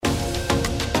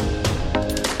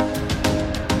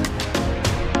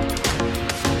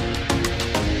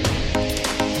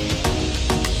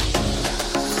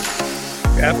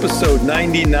episode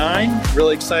 99.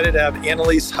 Really excited to have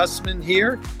Annalise Hussman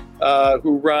here,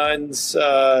 who runs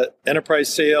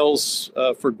enterprise sales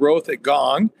for growth at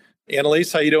Gong.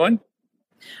 Annalise, how you doing?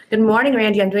 Good morning,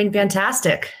 Randy. I'm doing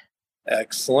fantastic.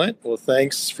 Excellent. Well,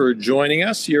 thanks for joining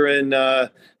us. You're in, I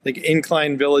think,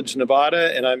 Incline Village,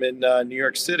 Nevada, and I'm in New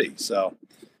York City. So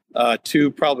two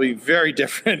probably very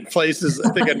different places.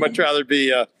 I think I'd much rather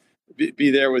be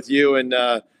there with you. And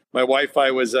my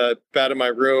Wi-Fi was bad in my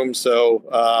room, so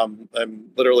I'm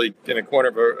literally in a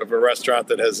corner of a restaurant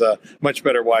that has much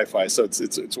better Wi-Fi. So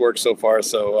it's worked so far.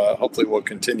 So hopefully we'll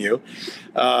continue.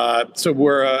 So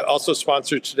we're also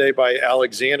sponsored today by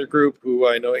Alexander Group, who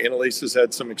I know Annalise has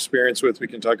had some experience with. We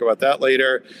can talk about that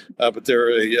later. But they're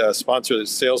a sponsor of the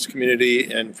sales community,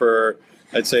 and for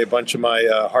I'd say a bunch of my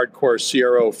hardcore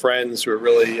CRO friends who are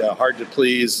really hard to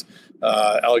please.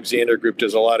 Alexander Group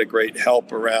does a lot of great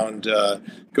help around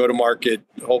go-to-market,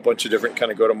 a whole bunch of different kind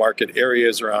of go-to-market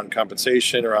areas around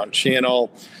compensation, around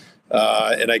channel.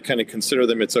 And I kind of consider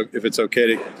them, if it's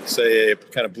okay to say, a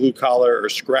kind of blue-collar or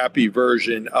scrappy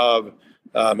version of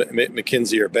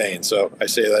McKinsey or Bain. So I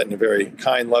say that in a very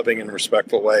kind, loving, and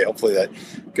respectful way. Hopefully that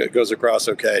goes across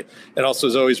okay. And also,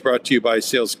 as always, brought to you by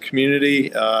Sales Community.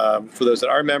 For those that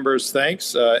are members,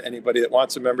 thanks. Anybody that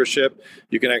wants a membership,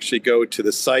 you can actually go to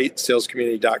the site,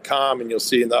 salescommunity.com, and you'll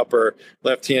see in the upper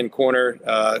left-hand corner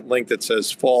link that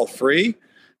says Fall Free.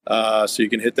 So you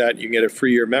can hit that. You can get a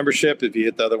free year membership. If you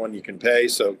hit the other one, you can pay.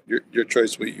 So your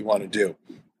choice what you want to do.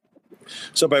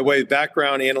 So by way of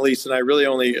background, Annalise and I really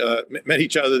only met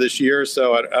each other this year,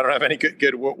 so I don't have any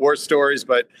good war stories,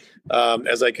 but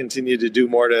as I continue to do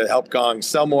more to help Gong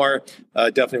sell more,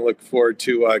 definitely look forward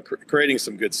to creating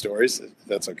some good stories, if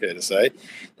that's okay to say.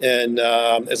 And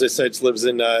as I said,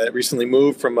 recently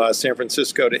moved from San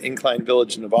Francisco to Incline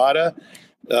Village, Nevada,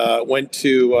 went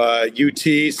to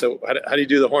UT. So how do you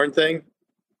do the horn thing?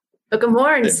 Hook 'em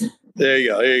horns. There you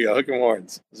go. Hook 'em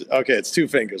horns. Okay, it's two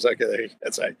fingers. Okay,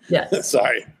 that's right. Yeah.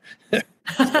 Sorry.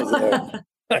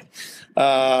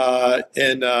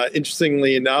 And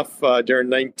interestingly enough, during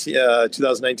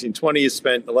 2019-20, you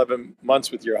spent 11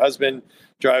 months with your husband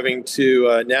driving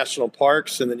to national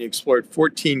parks, and then you explored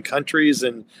 14 countries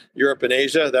in Europe and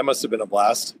Asia. That must have been a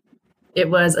blast. It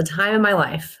was a time in my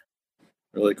life.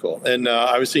 Really cool. And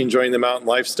obviously enjoying the mountain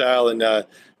lifestyle, and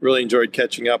really enjoyed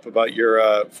catching up about your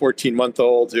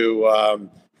 14-month-old who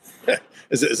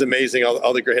is amazing,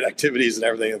 all the great activities and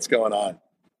everything that's going on.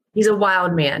 He's a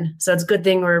wild man, so it's a good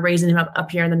thing we're raising him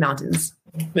up here in the mountains.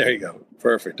 There you go.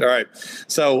 Perfect. All right.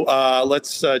 So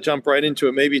let's jump right into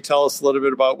it. Maybe tell us a little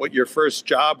bit about what your first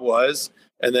job was,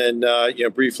 and then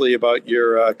briefly about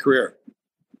your career.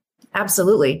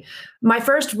 Absolutely. My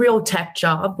first real tech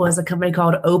job was a company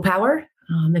called O-Power.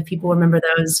 If people remember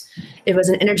those, it was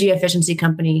an energy efficiency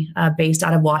company based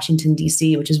out of Washington,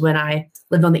 D.C., which is when I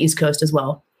lived on the East Coast as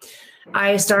well.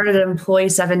 I started at Employee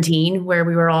 17, where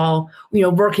we were all,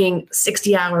 working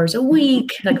 60 hours a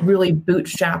week, like really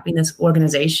bootstrapping this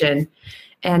organization.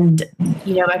 And,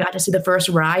 I got to see the first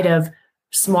ride of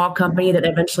small company that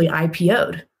eventually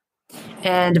IPO'd.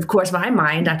 And of course, in my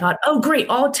mind, I thought, oh, great,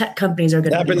 all tech companies are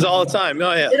going to happens all the time.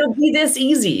 Oh, yeah. It'll be this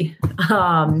easy.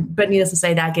 But needless to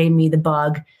say, that gave me the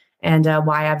bug, and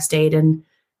why I've stayed in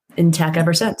tech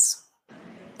ever since.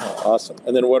 Awesome.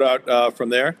 And then what out from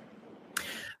there?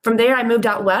 From there, I moved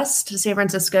out west to San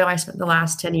Francisco. I spent the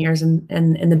last 10 years in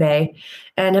the Bay,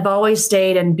 and have always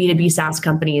stayed in B2B SaaS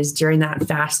companies during that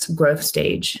fast growth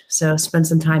stage. So spent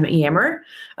some time at Yammer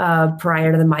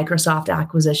prior to the Microsoft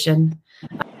acquisition.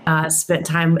 Spent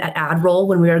time at AdRoll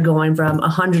when we were going from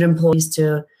 100 employees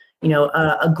to,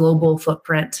 a global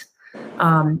footprint.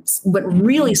 Went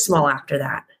really small after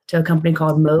that to a company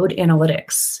called Mode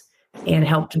Analytics, and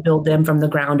helped to build them from the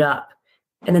ground up.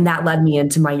 And then that led me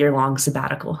into my year-long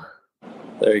sabbatical.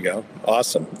 There you go.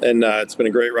 Awesome. And it's been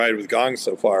a great ride with Gong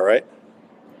so far, right?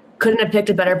 Couldn't have picked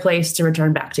a better place to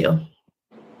return back to.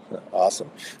 Awesome.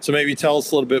 So maybe tell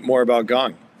us a little bit more about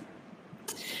Gong.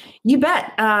 You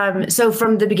bet. So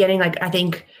from the beginning, I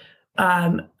think we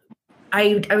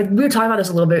were talking about this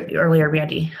a little bit earlier,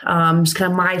 Randy. Just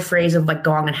kind of my phrase of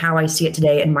Gong and how I see it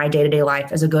today in my day-to-day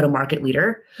life as a go-to-market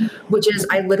leader, which is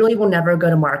I literally will never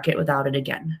go to market without it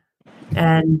again.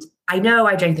 And I know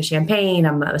I drank the champagne.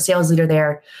 I'm a sales leader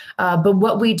there. But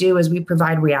what we do is we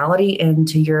provide reality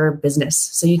into your business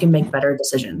so you can make better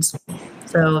decisions.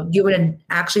 So do you want to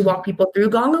actually walk people through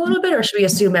Gong a little bit, or should we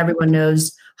assume everyone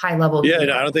knows high level. Yeah,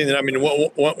 no, I don't think that. I mean,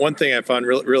 one thing I found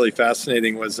really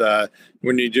fascinating was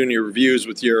when you're doing your reviews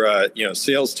with your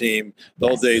sales team. The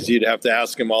old days you'd have to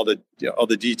ask them all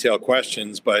the detailed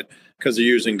questions, but because they're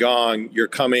using Gong, you're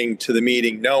coming to the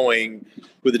meeting knowing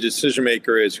who the decision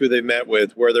maker is, who they met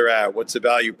with, where they're at, what's the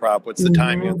value prop, what's the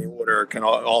timing on the order, kind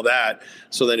of all that.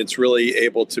 So then it's really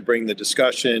able to bring the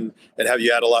discussion and have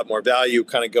you add a lot more value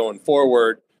kind of going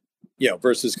forward,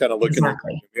 versus kind of looking in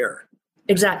the mirror.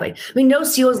 Exactly. I mean, no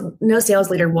sales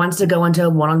leader wants to go into a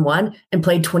one-on-one and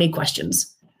play 20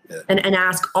 questions and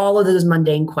ask all of those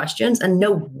mundane questions. And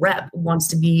no rep wants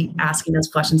to be asking those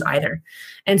questions either.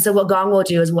 And so what Gong will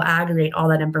do is we'll aggregate all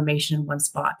that information in one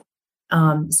spot.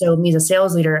 So me as a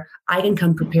sales leader, I can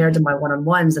come prepared to my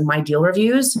one-on-ones and my deal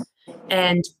reviews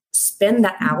and spend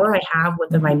that hour I have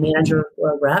with my manager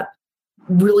or a rep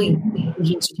really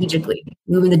thinking strategically,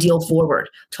 moving the deal forward,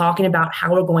 talking about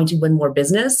how we're going to win more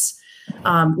business.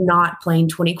 Not playing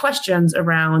 20 questions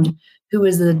around who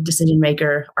is the decision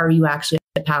maker, are you actually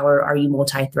at power, are you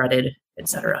multi-threaded, et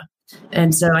cetera.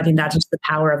 And so I think that's just the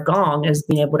power of Gong, is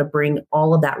being able to bring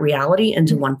all of that reality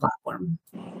into one platform.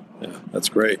 Yeah, that's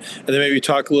great. And then maybe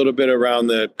talk a little bit around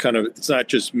the kind of, it's not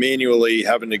just manually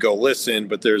having to go listen,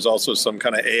 but there's also some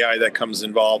kind of AI that comes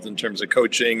involved in terms of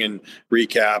coaching and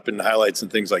recap and highlights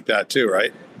and things like that too,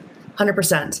 right?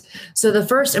 100%. So the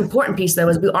first important piece, though,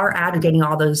 is we are aggregating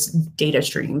all those data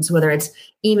streams, whether it's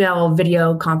email,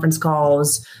 video, conference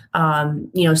calls,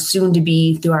 soon to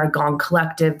be through our Gong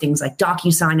Collective, things like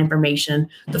DocuSign information,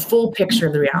 the full picture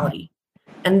of the reality.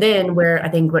 And then where I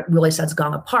think what really sets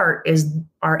Gong apart is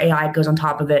our AI goes on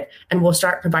top of it, and we'll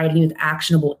start providing you with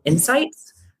actionable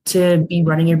insights to be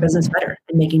running your business better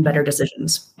and making better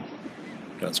decisions.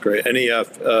 That's great. Any,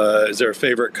 is there a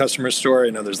favorite customer story?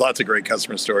 I know there's lots of great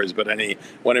customer stories, but any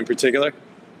one in particular?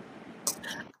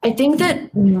 I think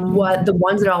that the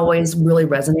ones that always really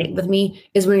resonate with me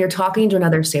is when you're talking to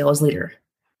another sales leader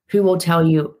who will tell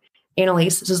you,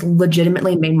 Annalise, this has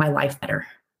legitimately made my life better.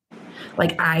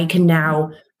 Like I can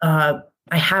now, I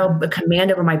have a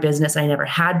command over my business I never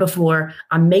had before.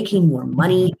 I'm making more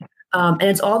money. And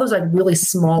it's all those like really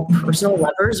small personal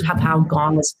levers of how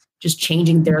Gong is just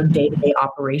changing their day-to-day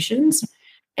operations.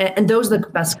 And those are the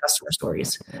best customer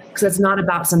stories, because it's not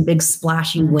about some big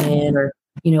splashy win or,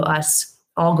 us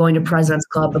all going to President's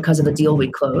Club because of the deal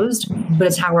we closed, but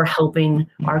it's how we're helping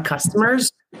our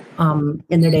customers in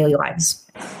their daily lives.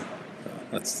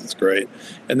 That's great.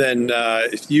 And then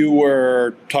if you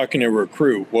were talking to a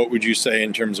recruit, what would you say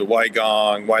in terms of why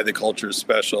Gong, why the culture is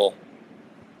special?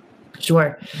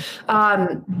 Sure.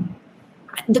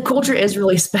 The culture is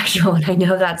really special, and I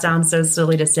know that sounds so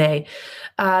silly to say,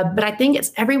 but I think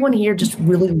it's everyone here just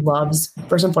really loves,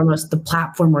 first and foremost, the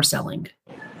platform we're selling.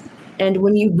 And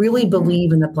when you really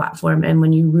believe in the platform and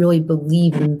when you really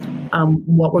believe in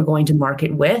what we're going to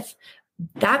market with,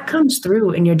 that comes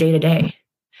through in your day-to-day.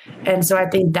 And so I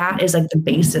think that is like the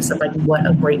basis of like what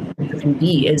a great culture can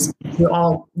be, is we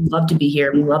all love to be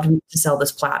here. We love to sell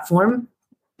this platform.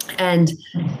 And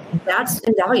that's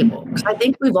invaluable, because I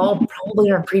think we've all probably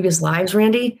in our previous lives,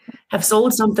 Randy, have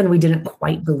sold something we didn't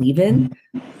quite believe in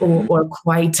or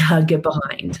quite get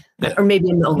behind. Yeah. Or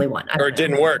maybe I'm the only one. Or it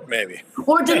didn't work, maybe.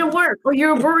 Or it didn't work. Or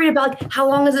you're worried about like, how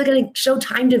long is it going to show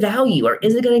time to value? Or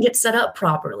is it going to get set up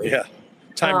properly? Yeah.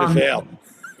 Time to fail.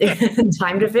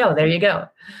 Time to fail. There you go.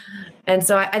 And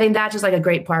so I think that's just like a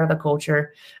great part of the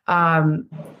culture. And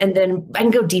then I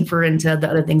can go deeper into the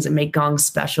other things that make Gong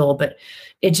special, but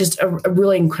it's just a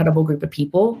really incredible group of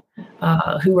people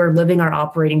who are living our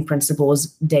operating principles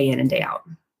day in and day out.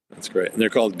 That's great. And they're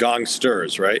called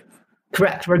Gongsters, right?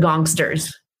 Correct. We're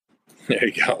Gongsters. There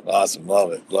you go. Awesome.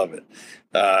 Love it. Love it.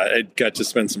 I got to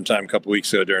spend some time a couple of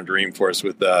weeks ago during Dreamforce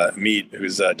with Meet,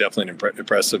 who's definitely an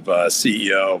impressive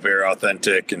CEO, very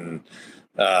authentic. And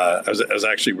I was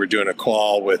actually, we're doing a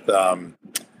call with, I'm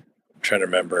trying to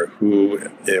remember who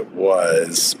it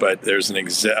was, but there's an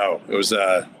it was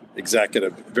a exec at a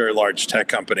very large tech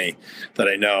company that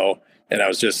I know. And I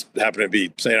was just happened to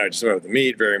be saying, I just went with the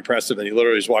Meet, very impressive. And he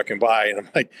literally was walking by and I'm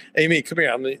like, Amy, come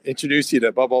here. I'm going to introduce you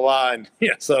to blah, blah, blah. And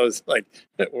yeah, so it's like,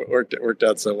 it worked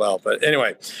out so well. But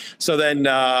anyway, so then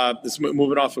this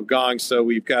moving off of Gong. So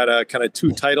we've got kind of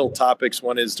two title topics.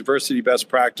 One is diversity best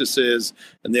practices,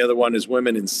 and the other one is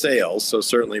women in sales. So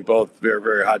certainly both very,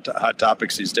 very hot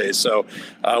topics these days. So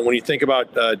when you think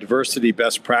about diversity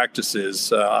best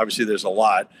practices, obviously there's a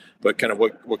lot, but kind of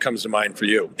what comes to mind for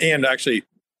you? And actually,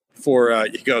 before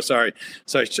you go, sorry.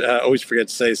 So I always forget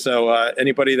to say, so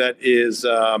anybody that is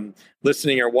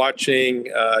listening or watching,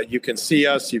 you can see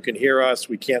us, you can hear us.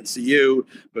 We can't see you,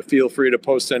 but feel free to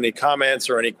post any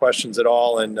comments or any questions at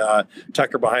all. And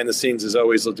Tucker behind the scenes, as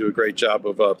always, will do a great job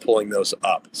of pulling those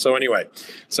up. So anyway,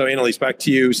 so Annalise, back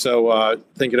to you. So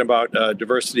thinking about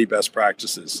diversity best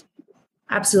practices.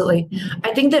 Absolutely.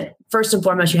 I think that first and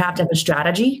foremost, you have to have a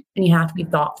strategy and you have to be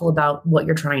thoughtful about what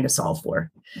you're trying to solve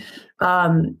for. I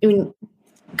mean,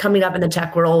 coming up in the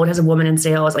tech world as a woman in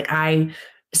sales, like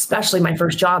especially my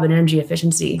first job in energy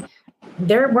efficiency,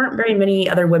 there weren't very many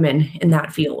other women in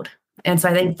that field. And so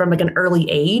I think from like an early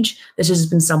age, this has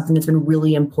been something that's been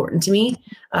really important to me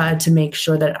to make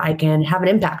sure that I can have an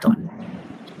impact on.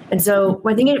 And so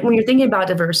when you're thinking about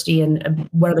diversity and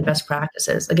what are the best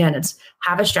practices, again, it's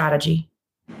have a strategy,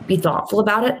 be thoughtful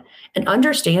about it, and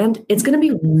understand it's going to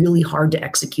be really hard to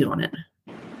execute on it.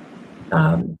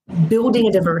 Building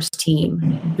a diverse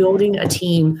team, building a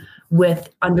team with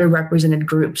underrepresented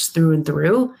groups through and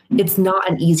through, it's not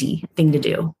an easy thing to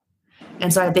do.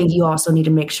 And so I think you also need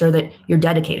to make sure that you're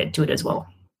dedicated to it as well.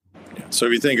 So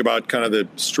if you think about kind of the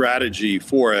strategy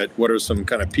for it, what are some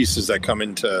kind of pieces that come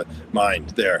into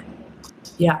mind there?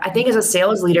 Yeah, I think as a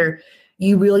sales leader,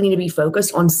 you really need to be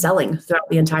focused on selling throughout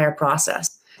the entire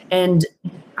process. And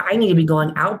I need to be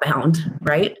going outbound,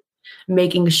 right?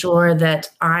 Making sure that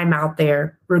I'm out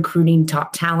there recruiting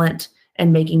top talent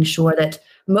and making sure that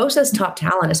most of this top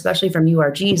talent, especially from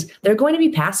URGs, they're going to be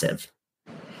passive.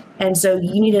 And so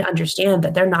you need to understand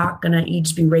that they're not going to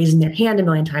each be raising their hand a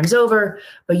million times over,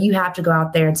 but you have to go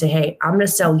out there and say, hey, I'm going to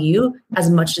sell you as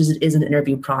much as it is an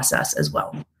interview process as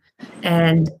well.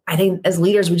 And I think as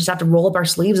leaders, we just have to roll up our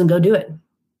sleeves and go do it.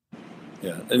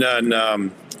 Yeah. And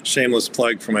then shameless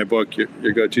plug for my book, your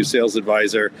go-to sales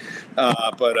advisor.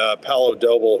 But Paolo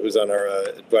Doble, who's on our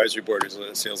advisory board, who's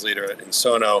a sales leader in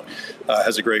Sono,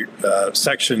 has a great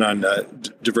section on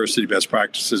diversity best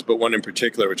practices. But one in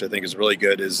particular, which I think is really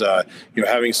good, is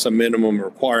having some minimum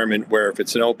requirement where if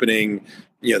it's an opening,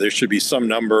 there should be some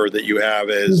number that you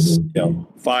have as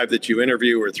 5 that you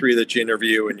interview or 3 that you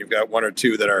interview, and you've got 1 or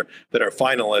 2 that are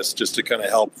finalists, just to kind of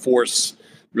help force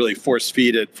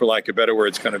feed it, for lack of better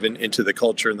words, kind of into the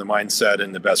culture and the mindset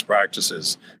and the best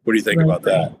practices. What do you think about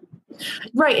that?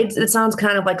 Right. It sounds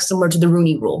kind of like similar to the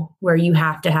Rooney Rule, where you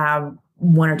have to have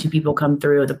 1 or 2 people come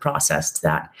through the process to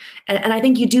that. And I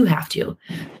think you do have to,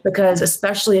 because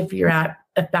especially if you're at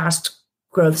a fast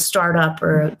growth startup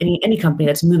or any company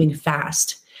that's moving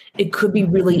fast, it could be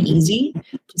really easy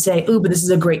to say, oh, but this is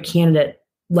a great candidate.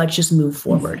 Let's just move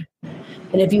forward.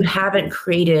 And if you haven't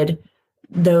created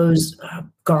those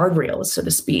guardrails, so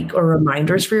to speak, or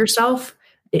reminders for yourself,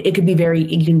 you can very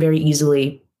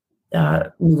easily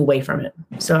move away from it.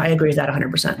 So I agree with that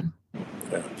 100%.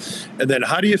 Yeah. And then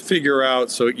how do you figure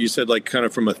out, so you said like kind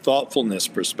of from a thoughtfulness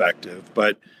perspective,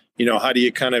 but how do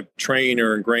you kind of train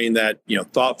or ingrain that,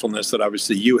 thoughtfulness that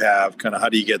obviously you have, kind of how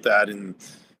do you get that in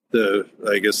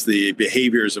the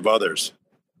behaviors of others?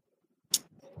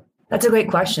 That's a great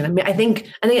question. I mean, I think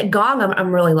at Gong,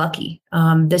 I'm really lucky.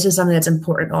 This is something that's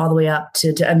important all the way up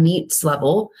to Amit's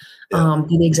level,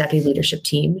 the executive leadership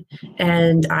team.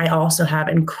 And I also have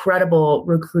incredible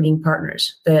recruiting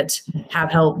partners that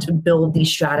have helped build these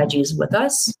strategies with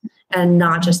us. And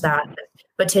not just that,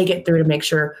 but take it through to make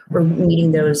sure we're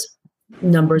meeting those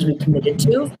numbers we committed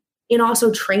to. And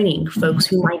also training folks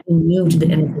who might be new to the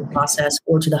interview process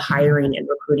or to the hiring and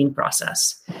recruiting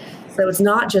process. So it's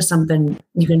not just something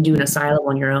you can do in a silo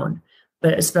on your own,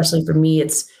 but especially for me,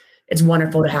 it's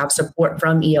wonderful to have support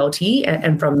from ELT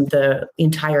and from the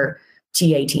entire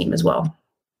TA team as well.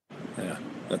 Yeah,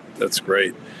 that's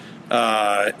great.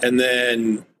 And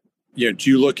then, do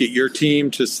you look at your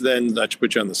team to then, not to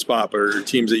put you on the spot, but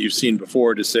teams that you've seen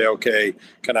before to say, okay,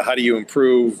 kind of how do you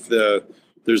improve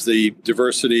there's the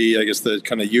diversity, I guess the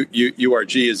kind of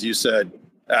URG, as you said,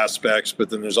 aspects, but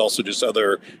then there's also just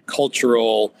other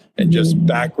cultural and just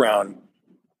background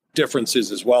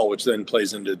differences as well, which then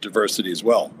plays into diversity as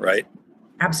well, right?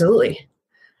 Absolutely.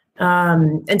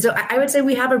 And so I would say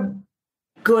we have a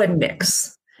good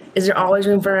mix. Is there always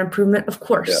room for improvement? Of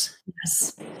course. Yeah.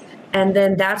 Yes. And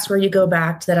then that's where you go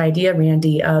back to that idea,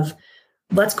 Randy, of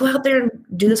let's go out there and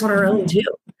do this on our own too.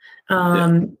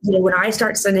 When I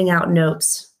start sending out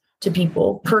notes to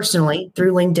people personally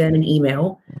through LinkedIn and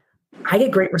email, I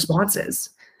get great responses.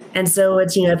 And so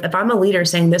it's, if I'm a leader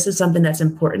saying this is something that's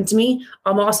important to me,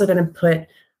 I'm also going to put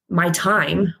my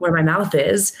time where my mouth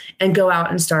is and go out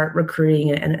and start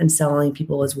recruiting and selling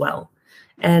people as well.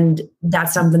 And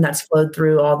that's something that's flowed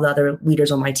through all the other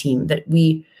leaders on my team, that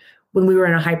when we were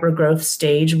in a hyper growth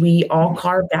stage, we all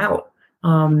carved out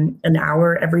an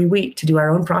hour every week to do our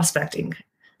own prospecting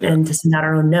and to send out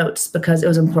our own notes, because it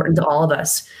was important to all of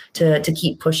us to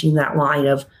keep pushing that line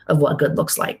of what good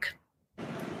looks like.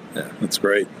 Yeah, that's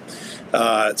great.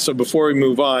 So before we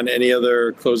move on, any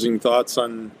other closing thoughts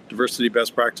on diversity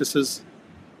best practices?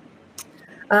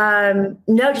 No,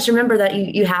 just remember that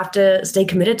you have to stay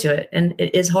committed to it. And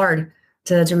it is hard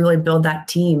to really build that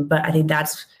team. But I think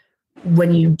that's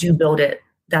when you do build it,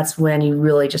 that's when you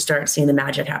really just start seeing the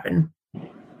magic happen.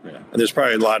 Yeah. And there's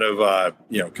probably a lot of,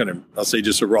 kind of, I'll say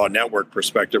just a raw network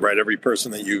perspective, right? Every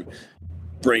person that you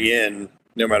bring in,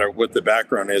 no matter what the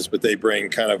background is, but they bring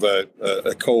kind of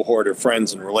a cohort of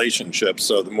friends and relationships.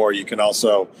 So the more you can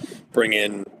also bring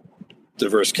in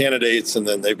diverse candidates, and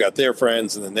then they've got their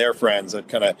friends and then their friends, that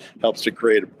kind of helps to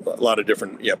create a lot of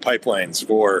different pipelines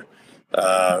for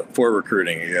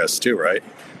recruiting, I guess, too, right?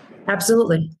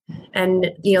 Absolutely. And,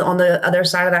 on the other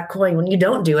side of that coin, when you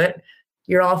don't do it,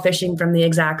 you're all fishing from the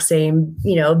exact same,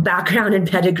 background and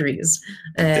pedigrees.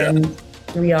 And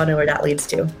we all know where that leads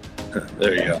to.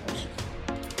 There you go.